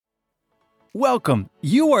Welcome.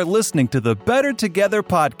 You are listening to the Better Together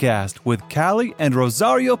podcast with Callie and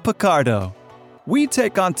Rosario Picardo. We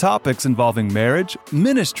take on topics involving marriage,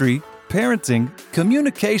 ministry, parenting,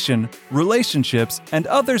 communication, relationships, and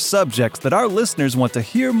other subjects that our listeners want to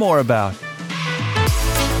hear more about.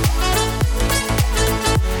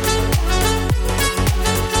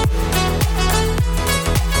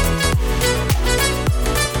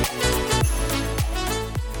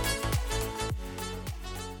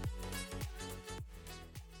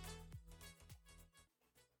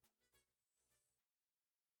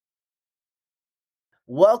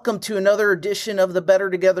 Welcome to another edition of the Better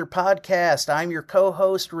Together podcast. I'm your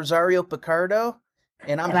co-host, Rosario Picardo.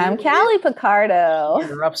 And I'm Callie Picardo. He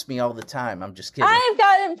interrupts me all the time. I'm just kidding. I've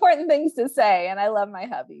got important things to say, and I love my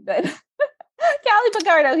hubby, but Callie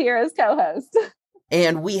Picardo here as co-host.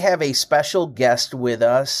 And we have a special guest with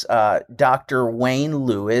us, Dr. Wayne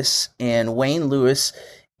Lewis. And Wayne Lewis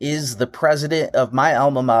is the president of my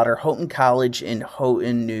alma mater, Houghton College in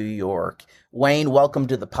Houghton, New York. Wayne, welcome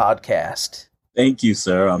to the podcast. Thank you,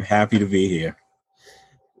 sir. I'm happy to be here.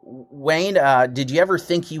 Wayne, did you ever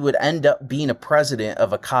think you would end up being a president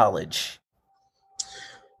of a college?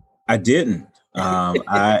 I didn't.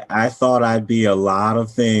 I thought I'd be a lot of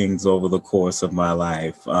things over the course of my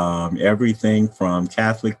life. Everything from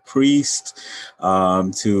Catholic priest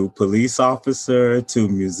to police officer to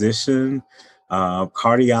musician,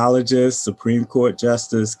 cardiologist, Supreme Court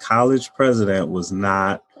justice, college president was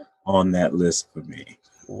not on that list for me.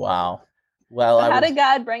 Wow. Well, how did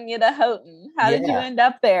God bring you to Houghton? How did you end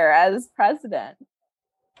up there as president?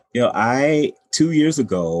 2 years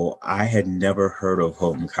ago, I had never heard of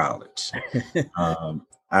Houghton College.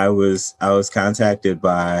 I was contacted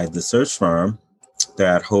by the search firm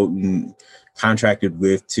that Houghton contracted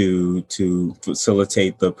with to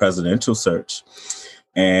facilitate the presidential search,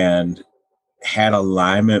 and had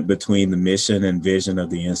alignment between the mission and vision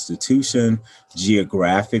of the institution.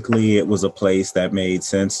 Geographically, it was a place that made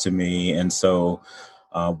sense to me. And so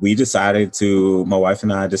my wife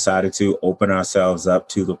and I decided to open ourselves up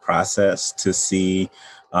to the process to see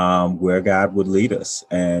where God would lead us.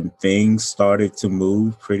 And things started to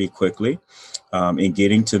move pretty quickly. In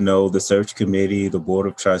getting to know the search committee, the board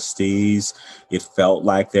of trustees, it felt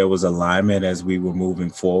like there was alignment as we were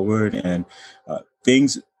moving forward, and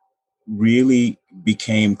things really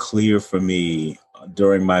became clear for me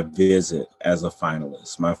during my visit as a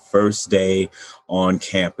finalist. My first day on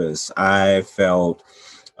campus, I felt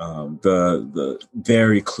the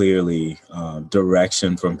very clearly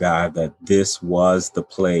direction from God that this was the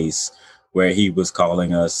place where He was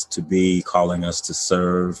calling us to be, calling us to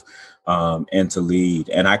serve, and to lead.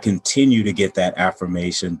 And I continue to get that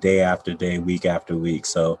affirmation day after day, week after week.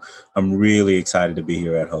 So I'm really excited to be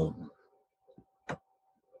here at Houghton.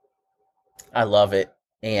 I love it.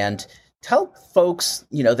 And tell folks,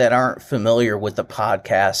 that aren't familiar with the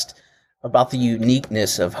podcast about the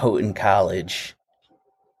uniqueness of Houghton College.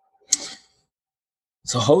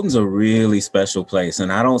 So Houghton's a really special place.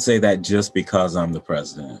 And I don't say that just because I'm the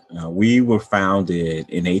president. We were founded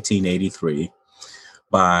in 1883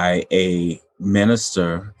 by a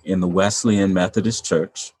minister in the Wesleyan Methodist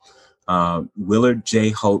Church, Willard J.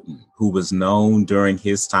 Houghton, who was known during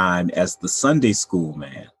his time as the Sunday school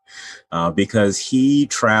man. Because he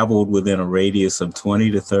traveled within a radius of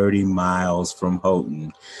 20 to 30 miles from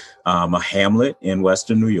Houghton, a hamlet in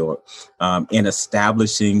Western New York, in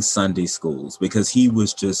establishing Sunday schools, because he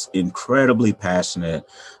was just incredibly passionate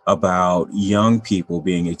about young people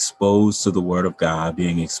being exposed to the Word of God,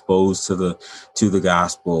 being exposed to the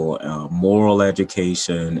gospel, moral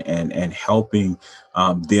education, and helping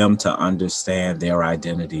them to understand their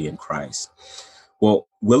identity in Christ. Well,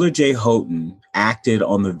 Willard J. Houghton acted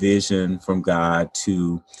on the vision from God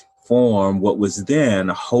to form what was then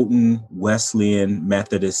Houghton Wesleyan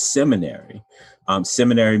Methodist Seminary,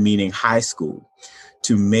 seminary meaning high school,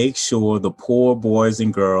 to make sure the poor boys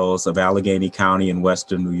and girls of Allegheny County in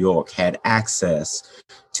Western New York had access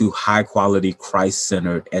to high quality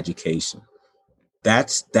Christ-centered education.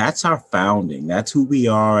 That's our founding. That's who we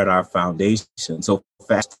are at our foundation. So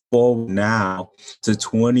fast forward now to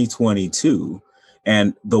 2022.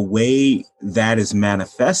 And the way that is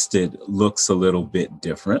manifested looks a little bit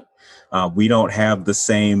different. We don't have the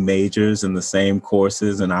same majors and the same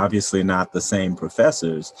courses, and obviously not the same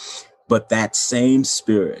professors, but that same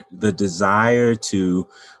spirit, the desire to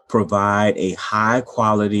provide a high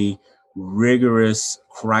quality, rigorous,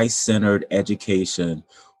 Christ-centered education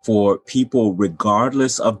for people,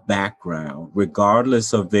 regardless of background,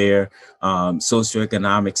 regardless of their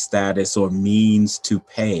socioeconomic status or means to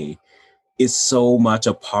pay, is so much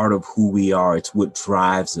a part of who we are. It's what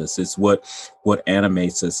drives us. It's what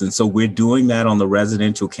animates us. And so we're doing that on the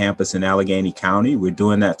residential campus in Allegheny County. We're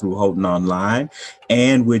doing that through Houghton Online,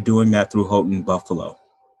 and we're doing that through Houghton Buffalo.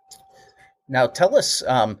 Now, tell us,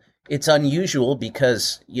 it's unusual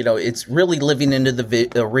because, it's really living into the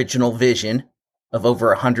original vision of over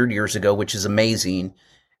 100 years ago, which is amazing.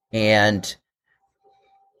 And,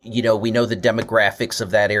 we know the demographics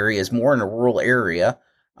of that area is more in a rural area.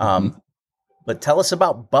 But tell us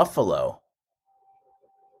about Buffalo.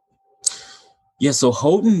 Yeah, so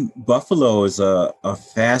Houghton Buffalo is a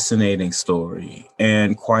fascinating story.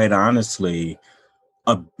 And quite honestly,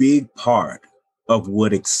 a big part of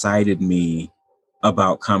what excited me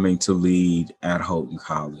about coming to lead at Houghton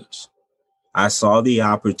College. I saw the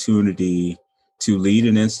opportunity to lead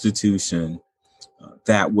an institution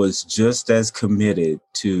that was just as committed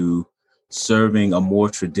to serving a more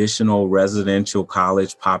traditional residential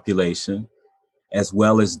college population, as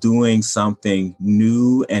well as doing something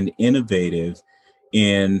new and innovative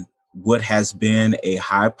in what has been a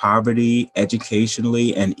high poverty,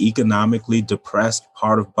 educationally and economically depressed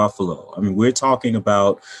part of Buffalo. I mean, we're talking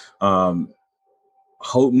about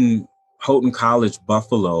Houghton College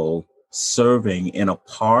Buffalo serving in a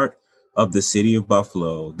part of the city of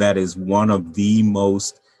Buffalo that is one of the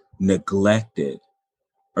most neglected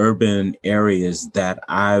urban areas that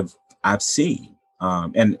I've seen.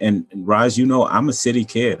 And Raj, I'm a city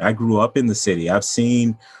kid. I grew up in the city. I've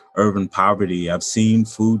seen urban poverty. I've seen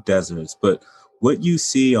food deserts. But what you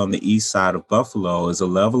see on the east side of Buffalo is a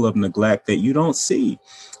level of neglect that you don't see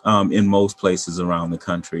in most places around the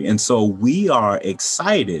country. And so we are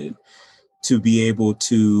excited to be able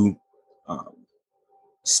to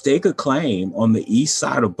stake a claim on the east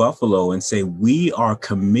side of Buffalo and say we are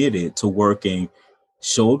committed to working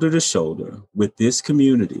shoulder to shoulder with this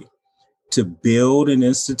community to build an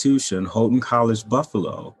institution, Houghton College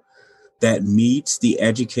Buffalo, that meets the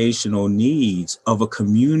educational needs of a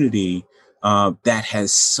community that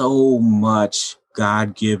has so much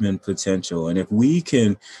God-given potential. And if we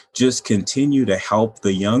can just continue to help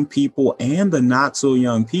the young people and the not so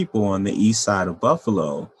young people on the east side of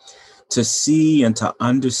Buffalo to see and to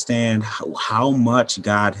understand how much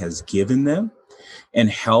God has given them and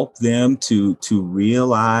help them to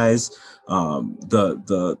realize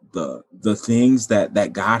the things that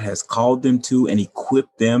God has called them to and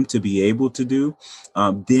equip them to be able to do,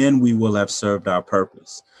 then we will have served our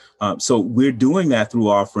purpose. So we're doing that through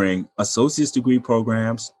offering associate's degree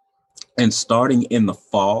programs, and starting in the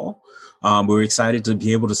fall, we're excited to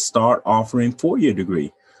be able to start offering four-year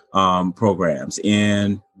degree programs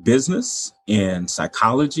in business, in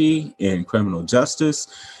psychology, in criminal justice.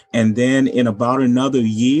 And then in about another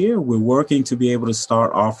year, we're working to be able to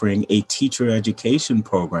start offering a teacher education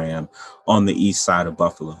program on the east side of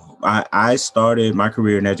Buffalo. I started my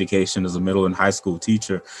career in education as a middle and high school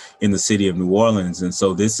teacher in the city of New Orleans. And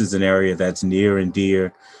so this is an area that's near and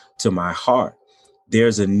dear to my heart.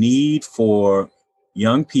 There's a need for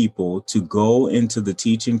young people to go into the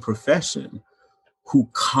teaching profession who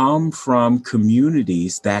come from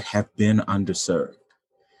communities that have been underserved.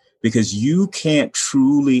 Because you can't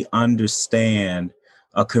truly understand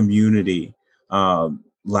a community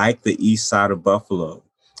like the east side of Buffalo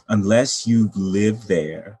unless you've lived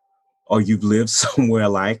there or you've lived somewhere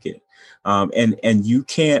like it. And you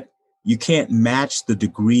can't match the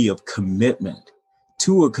degree of commitment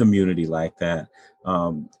to a community like that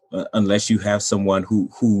unless you have someone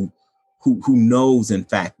who knows, in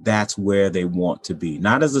fact, that's where they want to be,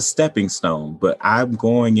 not as a stepping stone, but I'm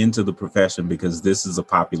going into the profession because this is a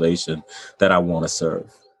population that I want to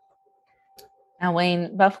serve. Now,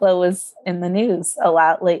 Wayne, Buffalo was in the news a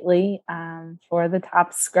lot lately for the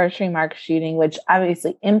Tops Grocery Mart shooting, which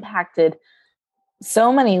obviously impacted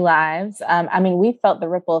so many lives. We felt the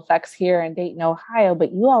ripple effects here in Dayton, Ohio,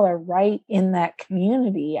 but you all are right in that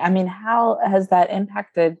community. How has that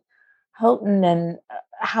impacted Houghton, and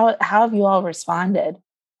how have you all responded?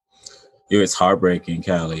 It's heartbreaking,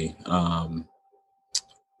 Callie.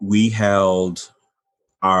 We held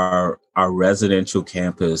our residential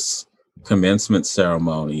campus commencement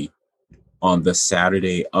ceremony on the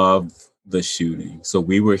Saturday of the shooting. So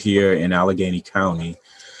we were here in Allegheny County.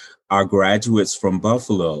 Our graduates from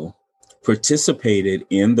Buffalo participated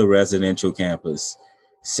in the residential campus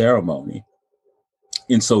ceremony.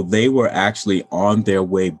 And so they were actually on their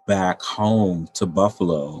way back home to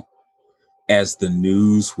Buffalo as the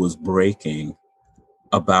news was breaking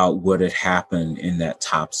about what had happened in that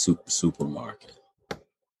Tops supermarket.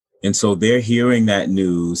 And so they're hearing that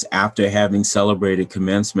news after having celebrated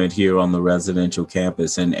commencement here on the residential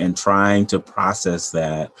campus and trying to process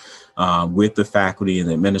that with the faculty and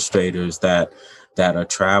the administrators that are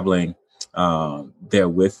traveling there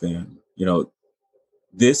with them. You know,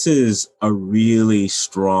 this is a really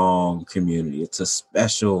strong community. It's a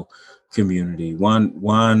special community.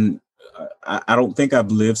 I don't think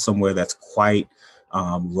I've lived somewhere that's quite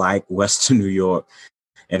like Western New York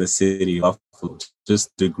and the city of Buffalo.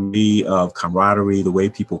 Just the degree of camaraderie, the way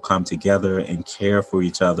people come together and care for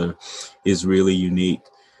each other is really unique.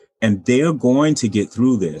 And they're going to get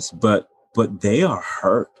through this, but they are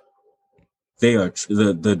hurt. They are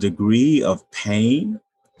the degree of pain,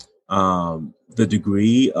 the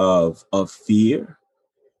degree of fear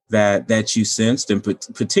that you sensed, and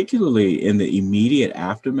particularly in the immediate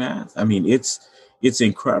aftermath. I mean, it's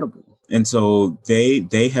incredible. And so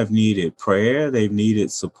they have needed prayer, they've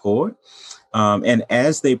needed support. And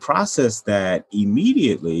as they processed that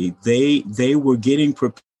immediately, they were getting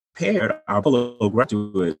prepared, our Buffalo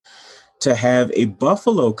graduate, to have a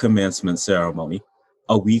Buffalo commencement ceremony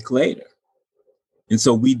a week later. And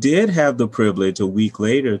so we did have the privilege a week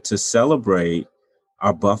later to celebrate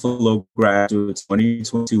our Buffalo graduates,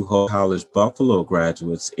 2022 Hope College Buffalo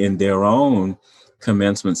graduates, in their own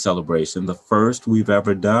commencement celebration, the first we've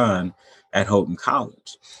ever done at Houghton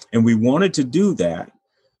College. And we wanted to do that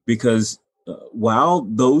because while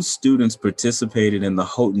those students participated in the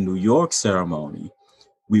Houghton, New York ceremony,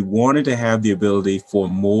 we wanted to have the ability for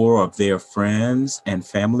more of their friends and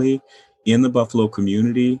family in the Buffalo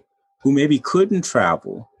community who maybe couldn't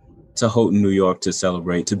travel to Houghton, New York to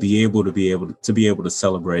celebrate, to be able to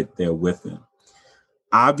celebrate there with them.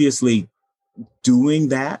 Obviously, doing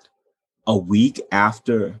that a week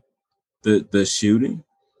after the shooting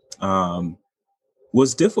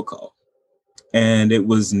was difficult. And it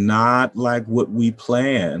was not like what we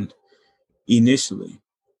planned initially.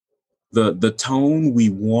 The tone we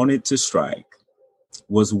wanted to strike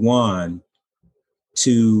was one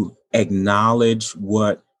to acknowledge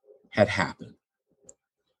what had happened.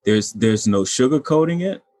 There's no sugarcoating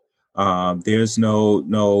it. There's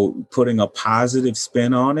no putting a positive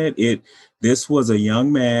spin on it. This was a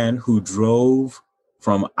young man who drove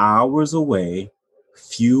from hours away,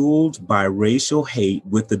 fueled by racial hate,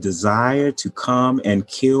 with the desire to come and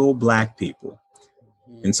kill Black people.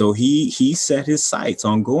 And so he set his sights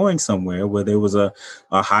on going somewhere where there was a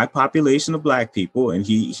high population of Black people, and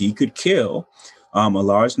he could kill a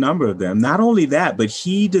large number of them. Not only that, but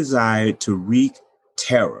he desired to wreak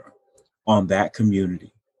terror on that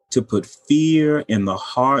community, to put fear in the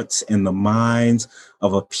hearts and the minds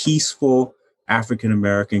of a peaceful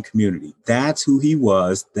African-American community. That's who he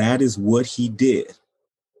was. That is what he did.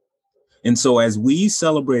 And so as we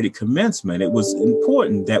celebrated commencement, it was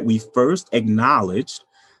important that we first acknowledged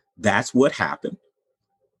that's what happened.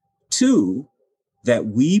 Two, that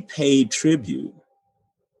we paid tribute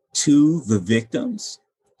to the victims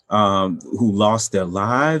who lost their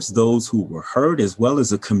lives, those who were hurt, as well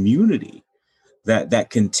as a community that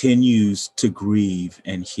continues to grieve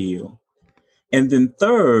and heal. And then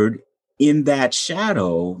third, in that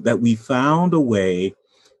shadow, that we found a way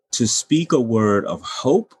to speak a word of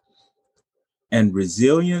hope and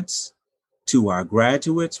resilience to our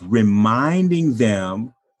graduates, reminding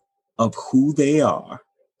them of who they are,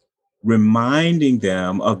 reminding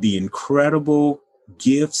them of the incredible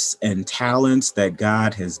gifts and talents that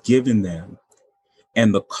God has given them,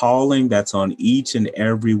 and the calling that's on each and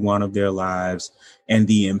every one of their lives, and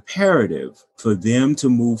the imperative for them to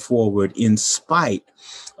move forward in spite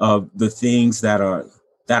of the things that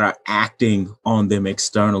are acting on them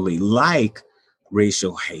externally, like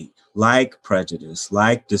racial hate, like prejudice,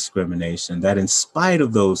 like discrimination, that in spite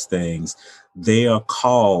of those things, they are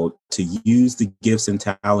called to use the gifts and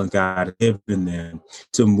talent God has given them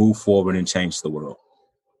to move forward and change the world.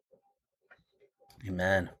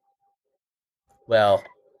 Amen. Well,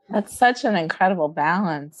 that's such an incredible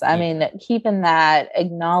balance. I mean, keeping that,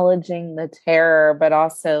 acknowledging the terror, but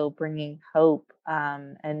also bringing hope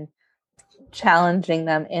and challenging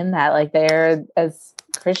them in that. Like, they're, as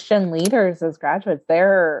Christian leaders, as graduates,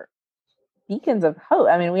 they're beacons of hope.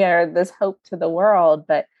 I mean, we are this hope to the world,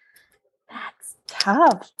 but that's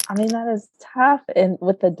tough. I mean, that is tough. And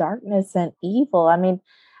with the darkness and evil, I mean,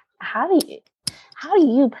 how do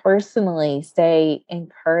you personally stay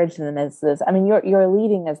encouraged in the midst of this? I mean, you're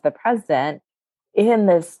leading as the president in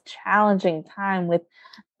this challenging time with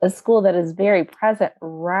a school that is very present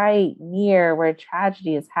right near where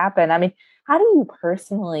tragedy has happened. I mean, how do you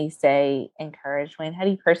personally stay encouraged, Wayne? How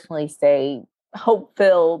do you personally stay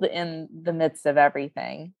hope-filled in the midst of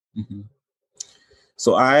everything? Mm-hmm.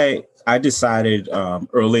 So I decided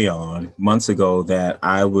early on, months ago, that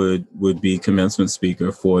I would be commencement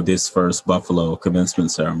speaker for this first Buffalo commencement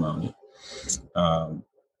ceremony. The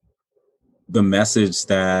message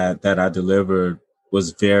that I delivered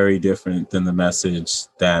was very different than the message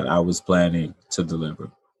that I was planning to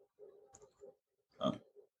deliver.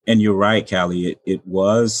 And you're right, Callie. It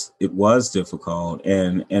was difficult,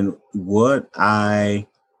 and what I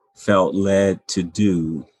felt led to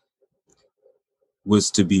do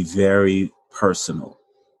was to be very personal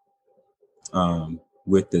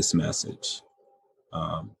with this message,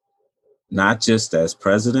 not just as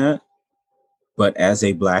president, but as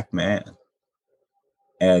a Black man,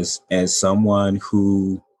 as someone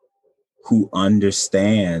who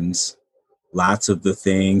understands lots of the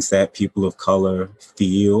things that people of color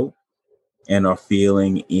feel and are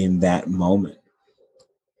feeling in that moment.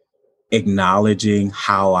 Acknowledging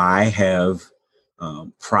how I have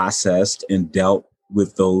processed and dealt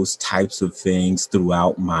with those types of things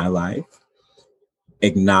throughout my life.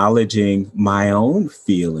 Acknowledging my own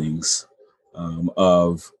feelings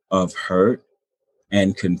of hurt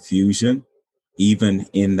and confusion, even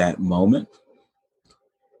in that moment.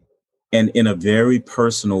 And in a very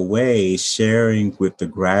personal way, sharing with the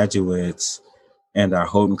graduates and our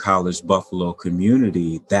Houghton College Buffalo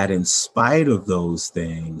community that in spite of those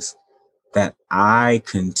things, that I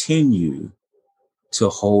continue to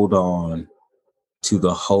hold on to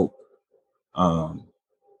the hope,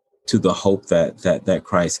 that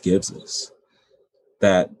Christ gives us.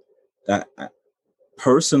 That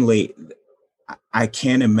personally, I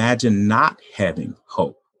can't imagine not having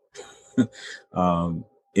hope.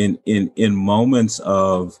 In moments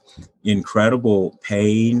of incredible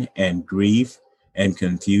pain and grief and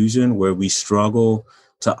confusion, where we struggle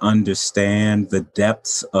to understand the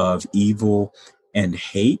depths of evil and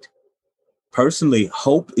hate, personally,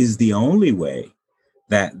 hope is the only way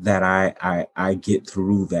that I get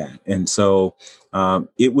through that. And so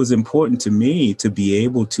it was important to me to be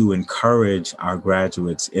able to encourage our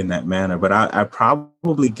graduates in that manner. But I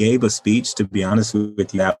probably gave a speech, to be honest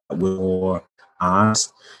with you, that was more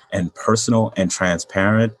honest and personal and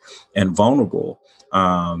transparent and vulnerable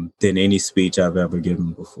than any speech I've ever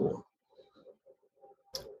given before.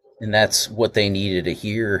 And that's what they needed to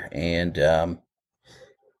hear. And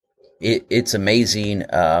it's amazing,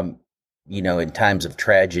 in times of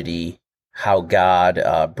tragedy, how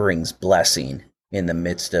God brings blessing in the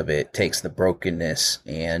midst of it, takes the brokenness.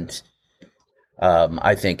 And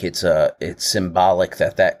I think it's symbolic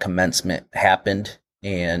that commencement happened,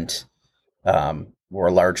 and we're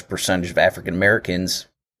a large percentage of African Americans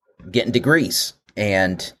getting degrees,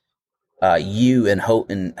 and you and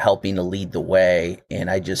Houghton helping to lead the way. And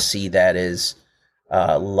I just see that as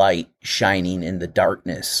light shining in the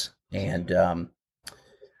darkness. And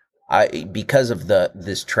because of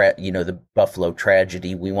the Buffalo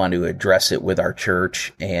tragedy, we want to address it with our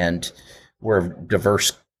church, and we're a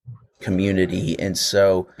diverse community. And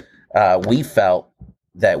so we felt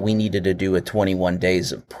that we needed to do a 21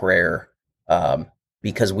 days of prayer,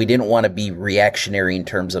 because we didn't want to be reactionary in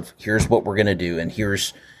terms of here's what we're going to do and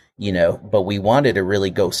here's, but we wanted to really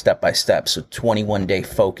go step by step. So 21-day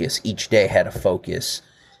focus, each day had a focus.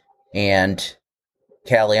 And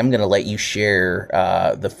Callie, I'm going to let you share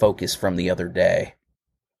the focus from the other day.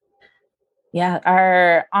 Yeah,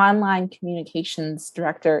 our online communications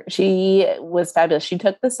director, she was fabulous. She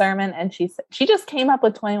took the sermon and she just came up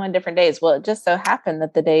with 21 different days. Well, it just so happened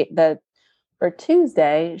that the day that for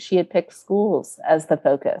Tuesday, she had picked schools as the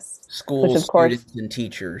focus. Schools, which of course, students and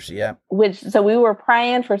teachers, yeah. So we were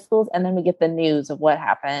praying for schools, and then we get the news of what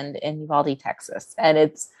happened in Uvalde, Texas. And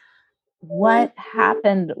it's, what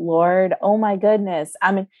happened, Lord? Oh my goodness.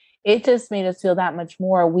 I mean, it just made us feel that much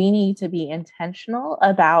more. We need to be intentional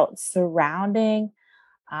about surrounding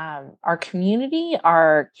our community,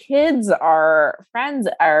 our kids, our friends,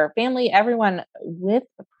 our family, everyone with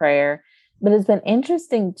prayer. But it's been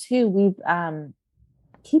interesting too. We've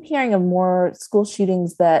keep hearing of more school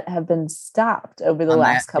shootings that have been stopped over the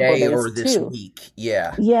last couple of days or this too. week.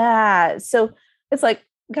 Yeah. Yeah. So it's like,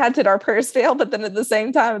 God, did our prayers fail? But then at the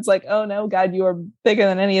same time, it's like, oh no, God, you are bigger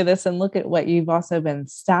than any of this. And look at what you've also been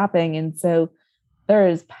stopping. And so there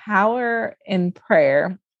is power in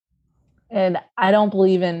prayer. And I don't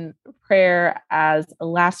believe in prayer as a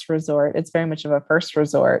last resort. It's very much of a first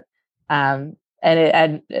resort. I've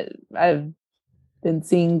been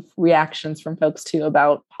seeing reactions from folks too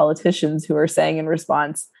about politicians who are saying in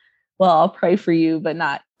response, well, I'll pray for you, but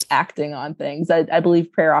not acting on things. I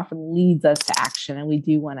believe prayer often leads us to action, and we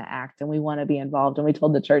do want to act and we want to be involved. And we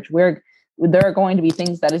told the church, there are going to be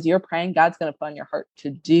things that as you're praying, God's going to put on your heart to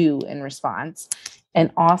do in response.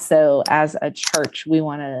 And also as a church, we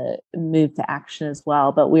want to move to action as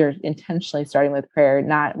well. But we're intentionally starting with prayer,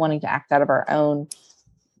 not wanting to act out of our own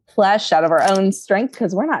flesh, out of our own strength,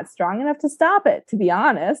 because we're not strong enough to stop it, to be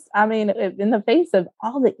honest. I mean, in the face of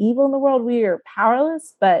all the evil in the world, we are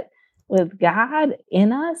powerless, but with God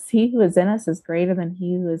in us, he who is in us is greater than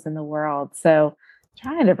he who is in the world. So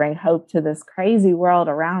trying to bring hope to this crazy world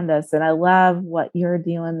around us. And I love what you're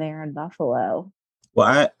doing there in Buffalo.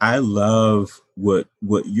 Well, I love what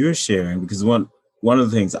you're sharing, because one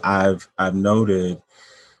of the things I've noted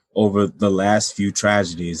over the last few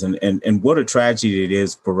tragedies, and what a tragedy it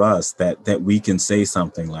is for us that we can say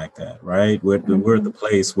something like that, right? We're at the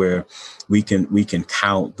place where we can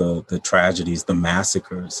count the tragedies, the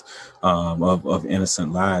massacres of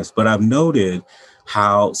innocent lives. But I've noted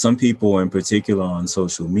how some people in particular on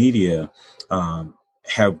social media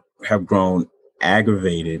have grown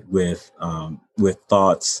aggravated with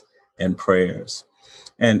thoughts and prayers.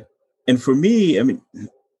 And for me, I mean,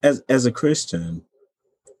 as a Christian,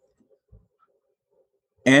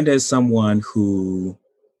 and as someone who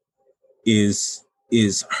is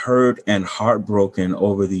hurt and heartbroken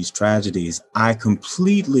over these tragedies, I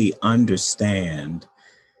completely understand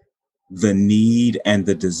the need and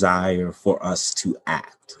the desire for us to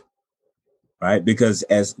act, right? Because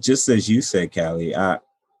just as you said, Callie,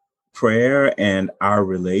 prayer and our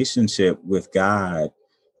relationship with God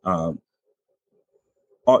ought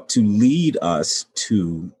to lead us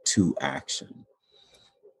to action.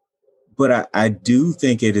 But I do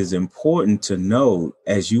think it is important to note,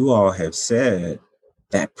 as you all have said,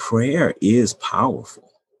 that prayer is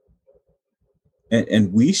powerful.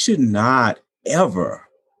 And we should not ever,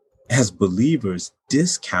 as believers,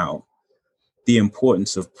 discount the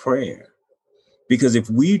importance of prayer. Because if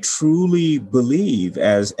we truly believe,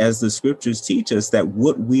 as the scriptures teach us, that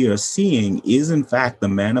what we are seeing is in fact the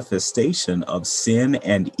manifestation of sin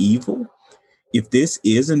and evil, if this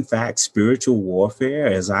is in fact spiritual warfare,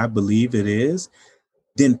 as I believe it is,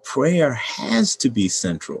 then prayer has to be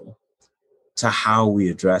central to how we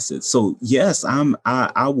address it. So yes,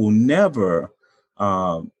 I will never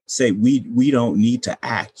say we don't need to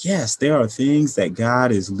act. Yes, there are things that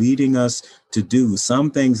God is leading us to do. Some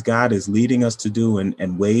things God is leading us to do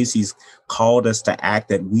and ways he's called us to act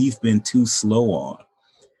that we've been too slow on.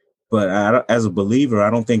 But as a believer, I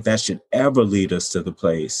don't think that should ever lead us to the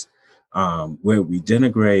place where we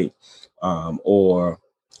denigrate or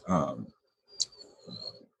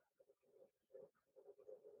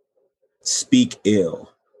speak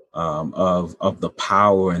ill of the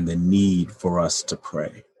power and the need for us to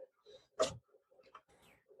pray.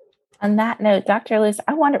 On that note, Dr. Lewis,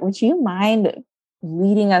 I wonder, would you mind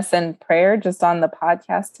leading us in prayer just on the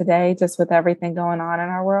podcast today, just with everything going on in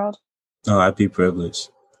our world? Oh, I'd be privileged.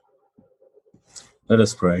 Let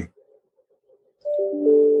us pray.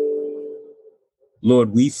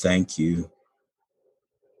 Lord, we thank you.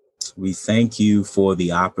 We thank you for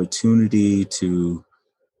the opportunity to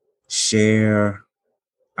share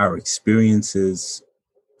our experiences,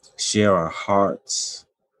 share our hearts,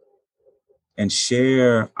 and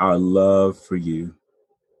share our love for you.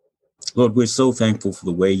 Lord, we're so thankful for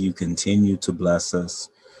the way you continue to bless us,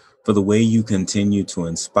 for the way you continue to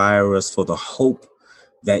inspire us, for the hope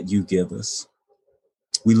that you give us.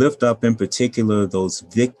 We lift up in particular those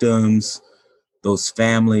victims, those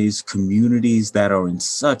families, communities that are in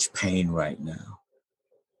such pain right now.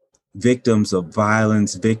 Victims of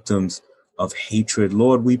violence, victims of hatred.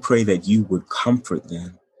 Lord, we pray that you would comfort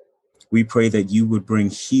them. We pray that you would bring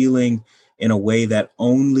healing in a way that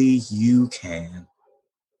only you can.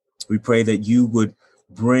 We pray that you would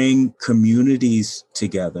bring communities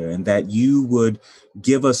together and that you would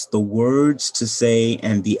give us the words to say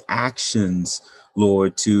and the actions,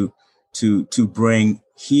 Lord, to bring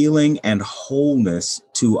healing and wholeness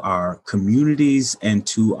to our communities and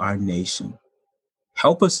to our nation.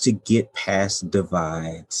 Help us to get past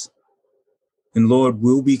divides. And Lord,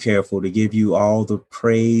 we'll be careful to give you all the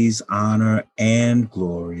praise, honor, and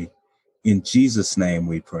glory. In Jesus' name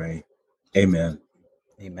we pray. Amen.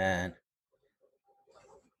 Amen.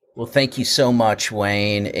 Well, thank you so much,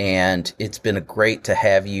 Wayne. And it's been great to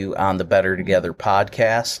have you on the Better Together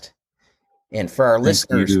podcast. And for our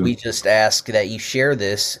listeners, we just ask that you share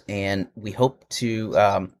this, and we hope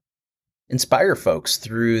to inspire folks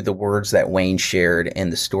through the words that Wayne shared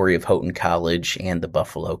and the story of Houghton College and the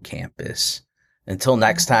Buffalo campus. Until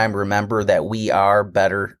next time, remember that we are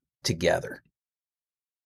better together.